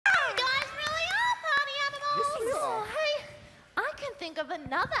think of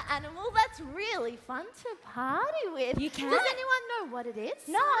another animal that's really fun to party with. You can? Does anyone know what it is?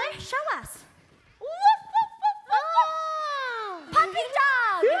 No, show us. Woof, woof, woof, woof. Oh. Puppy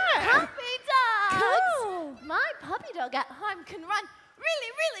dog! Yeah! Puppy dog! Cool! My puppy dog at home can run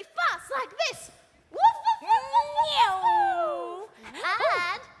really, really fast like this. Woof, woof, woof, woof, woof, woof.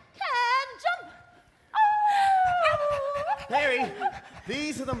 And can jump. Oh. Harry,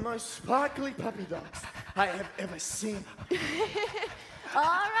 these are the most sparkly puppy dogs I have ever seen.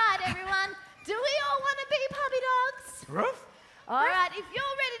 All right, everyone. Do we all want to be puppy dogs? Ruff? All right, if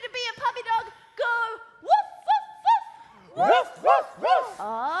you're ready to be a puppy dog, go woof, woof, woof. Woof, woof, woof.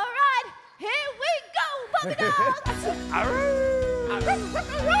 All right, here we go, puppy dogs.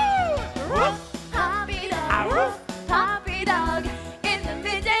 Woof. Puppy dog, Aroo. puppy dog, in the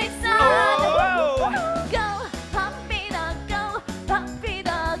midday sun. Oh. Go, puppy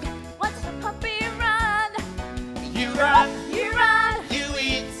dog, watch the puppy run. You run, You run, you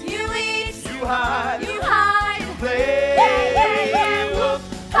eat, you eat, you hide, you hide. play. Woof,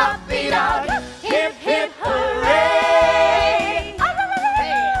 Puppy dog, hip, hip, hooray.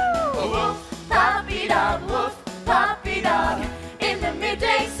 Woof. Puppy dog, woof, puppy dog, in the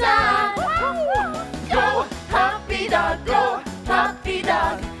midday sun. Go, puppy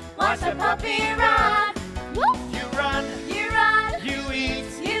dog, watch the puppy run.